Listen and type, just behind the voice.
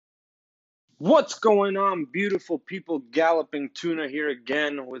What's going on, beautiful people? Galloping Tuna here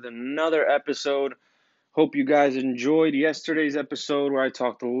again with another episode. Hope you guys enjoyed yesterday's episode where I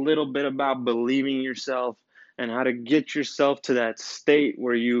talked a little bit about believing in yourself and how to get yourself to that state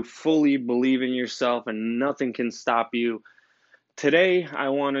where you fully believe in yourself and nothing can stop you. Today, I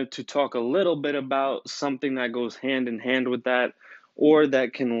wanted to talk a little bit about something that goes hand in hand with that or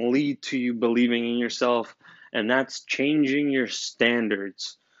that can lead to you believing in yourself, and that's changing your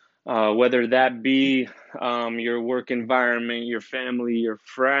standards. Whether that be your work environment, your family, your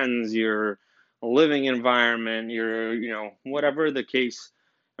friends, your living environment, whatever the case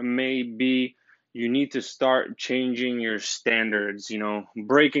may be, you need to start changing your standards,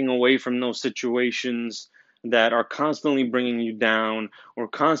 breaking away from those situations that are constantly bringing you down or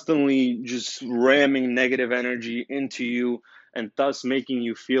constantly just ramming negative energy into you and thus making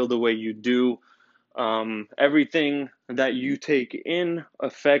you feel the way you do. Everything that you take in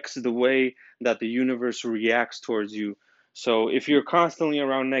affects the way that the universe reacts towards you. So if you're constantly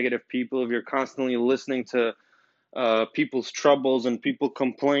around negative people, if you're constantly listening to people's troubles and people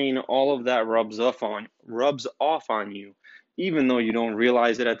complain, all of that rubs off on you, even though you don't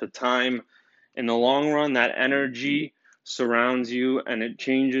realize it at the time. In the long run, that energy surrounds you and it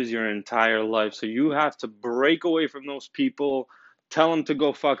changes your entire life. So you have to break away from those people, tell them to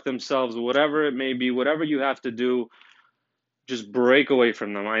go fuck themselves, whatever it may be, whatever you have to do, just break away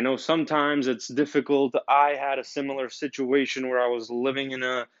from them. I know sometimes it's difficult. I had a similar situation where I was living in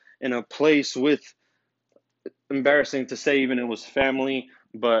a place with, embarrassing to say, even it was family,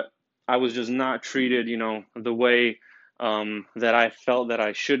 but I was just not treated, the way that I felt that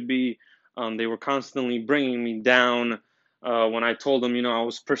I should be. They were constantly bringing me down. When I told them, I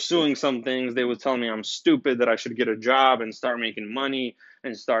was pursuing some things, they would tell me I'm stupid, that I should get a job and start making money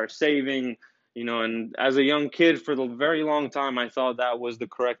and start saving. And as a young kid, for the very long time, I thought that was the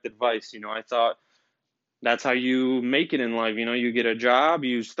correct advice. I thought that's how you make it in life. You get a job,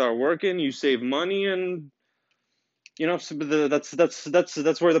 you start working, you save money, and so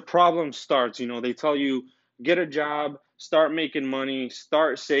that's where the problem starts. They tell you get a job, start making money,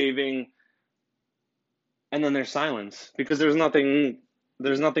 start saving, and then there's silence because there's nothing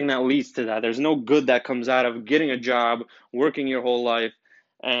that leads to that. There's no good that comes out of getting a job, working your whole life,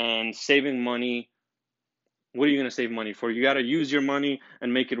 and saving money. What are you going to save money for? You got to use your money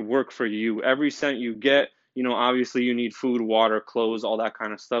and make it work for you. Every cent you get, obviously you need food, water, clothes, all that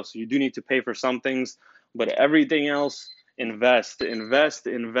kind of stuff. So you do need to pay for some things, but everything else, invest, invest,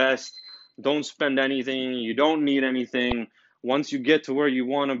 invest. Don't spend anything. You don't need anything. Once you get to where you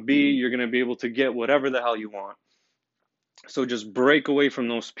want to be, you're going to be able to get whatever the hell you want. So just break away from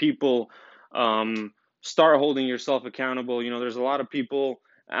those people. Start holding yourself accountable. There's a lot of people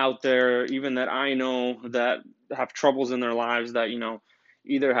out there, even that I know, that have troubles in their lives that,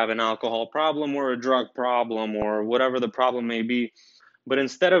 either have an alcohol problem or a drug problem or whatever the problem may be. But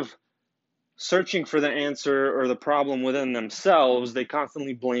instead of searching for the answer or the problem within themselves, they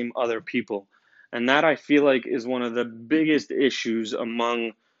constantly blame other people. And that, I feel like, is one of the biggest issues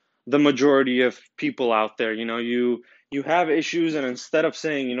among the majority of people out there. You have issues, and instead of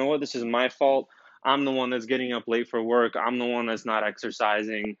saying, what, this is my fault, I'm the one that's getting up late for work, I'm the one that's not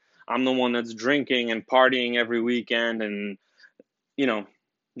exercising, I'm the one that's drinking and partying every weekend, and you know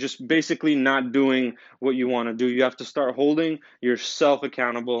just basically not doing what you want to do. You have to start holding yourself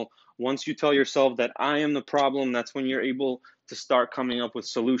accountable. Once you tell yourself that I am the problem, that's when you're able to start coming up with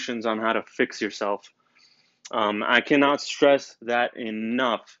solutions on how to fix yourself. I cannot stress that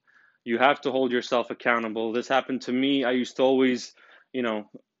enough. You have to hold yourself accountable. This happened to me. I used to always, you know,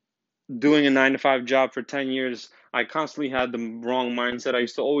 doing a 9 to 5 job for 10 years, I constantly had the wrong mindset. I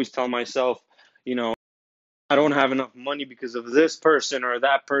used to always tell myself, you know, I don't have enough money because of this person or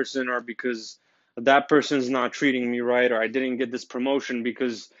because that person's not treating me right, or I didn't get this promotion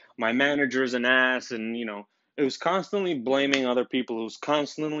because my manager's an ass. And, it was constantly blaming other people. It was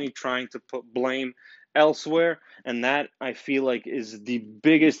constantly trying to put blame elsewhere. And that, I feel like, is the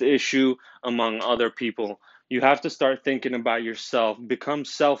biggest issue among other people. You have to start thinking about yourself, become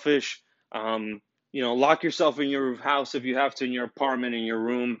selfish. Lock yourself in your house if you have to, in your apartment, in your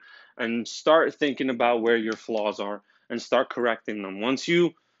room, and start thinking about where your flaws are and start correcting them. Once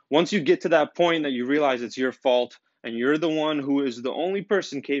you get to that point that you realize it's your fault and you're the one who is the only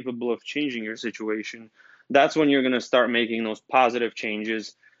person capable of changing your situation, that's when you're going to start making those positive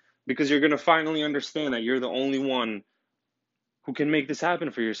changes, because you're going to finally understand that you're the only one who can make this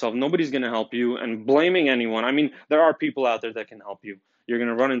happen for yourself. Nobody's going to help you. And blaming anyone, I mean, there are people out there that can help you. You're going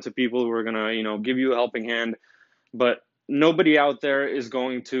to run into people who are going to, give you a helping hand, but nobody out there is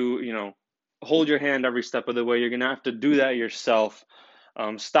going to, hold your hand every step of the way. You're going to have to do that yourself.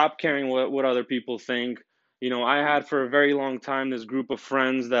 Stop caring what other people think. I had for a very long time this group of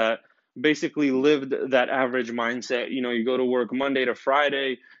friends that basically lived that average mindset. You go to work Monday to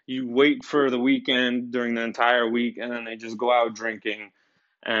Friday, you wait for the weekend during the entire week, and then they just go out drinking.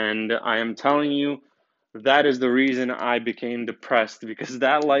 And I am telling you, that is the reason I became depressed, because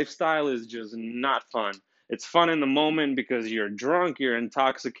that lifestyle is just not fun. It's fun in the moment because you're drunk, you're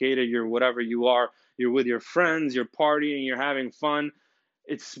intoxicated, you're whatever you are, you're with your friends, you're partying, you're having fun.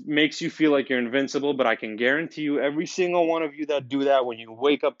 It makes you feel like you're invincible, but I can guarantee you, every single one of you that do that, when you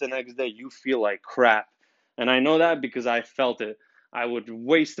wake up the next day, you feel like crap. And I know that because I felt it. I would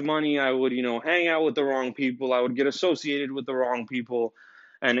waste money. I would, hang out with the wrong people. I would get associated with the wrong people,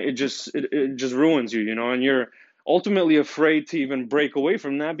 and it just ruins you, and you're ultimately afraid to even break away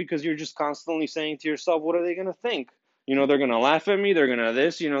from that because you're just constantly saying to yourself, what are they going to think? They're going to laugh at me. They're going to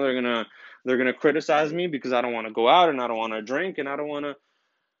this, they're going to criticize me because I don't want to go out and I don't want to drink and I don't want to.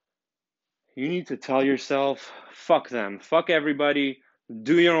 You need to tell yourself, fuck them, fuck everybody,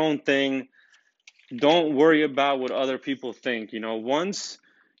 do your own thing. Don't worry about what other people think. Once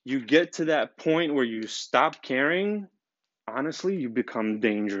you get to that point where you stop caring, honestly, you become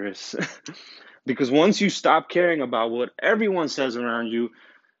dangerous. Because once you stop caring about what everyone says around you,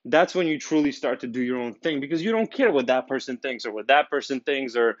 that's when you truly start to do your own thing, because you don't care what that person thinks or what that person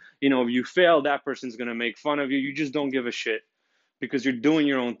thinks, or, if you fail, that person's going to make fun of you. You just don't give a shit because you're doing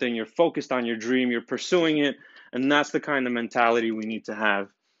your own thing. You're focused on your dream. You're pursuing it. And that's the kind of mentality we need to have.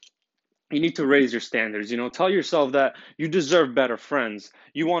 You need to raise your standards. Tell yourself that you deserve better friends.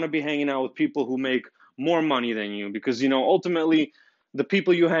 You want to be hanging out with people who make more money than you, because, ultimately, the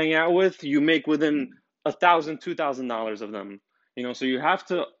people you hang out with, you make within $1,000, $2,000 of them. So you have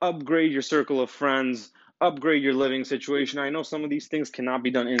to upgrade your circle of friends, upgrade your living situation. I know some of these things cannot be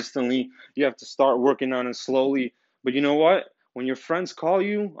done instantly. You have to start working on it slowly. But you know what? When your friends call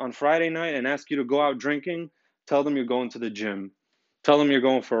you on Friday night and ask you to go out drinking, tell them you're going to the gym. Tell them you're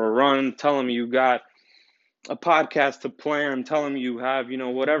going for a run. Tell them you got a podcast to plan. Tell them you have,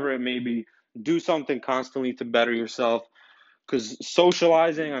 whatever it may be. Do something constantly to better yourself, because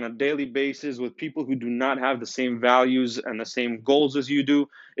socializing on a daily basis with people who do not have the same values and the same goals as you do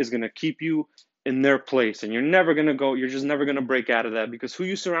is going to keep you in their place. And you're just never going to break out of that, because who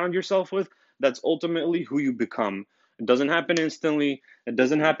you surround yourself with, that's ultimately who you become. It doesn't happen instantly. It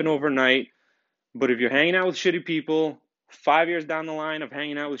doesn't happen overnight. But if you're hanging out with shitty people, 5 years down the line of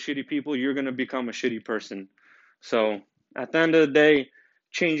hanging out with shitty people, you're going to become a shitty person. So at the end of the day,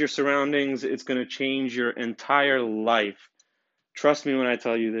 change your surroundings. It's going to change your entire life. Trust me when I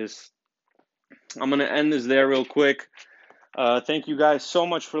tell you this. I'm going to end this there real quick. Thank you guys so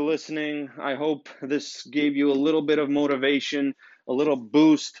much for listening. I hope this gave you a little bit of motivation, a little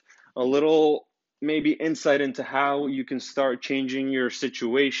boost, a little maybe insight into how you can start changing your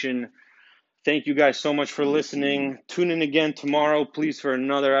situation. Thank you guys so much for listening. Tune in again tomorrow, please, for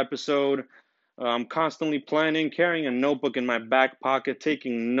another episode. I'm constantly planning, carrying a notebook in my back pocket,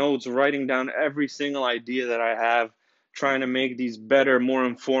 taking notes, writing down every single idea that I have, trying to make these better, more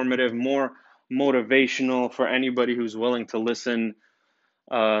informative, more motivational for anybody who's willing to listen.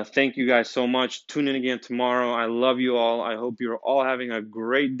 Thank you guys so much. Tune in again tomorrow. I love you all. I hope you're all having a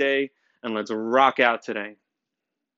great day, and let's rock out today.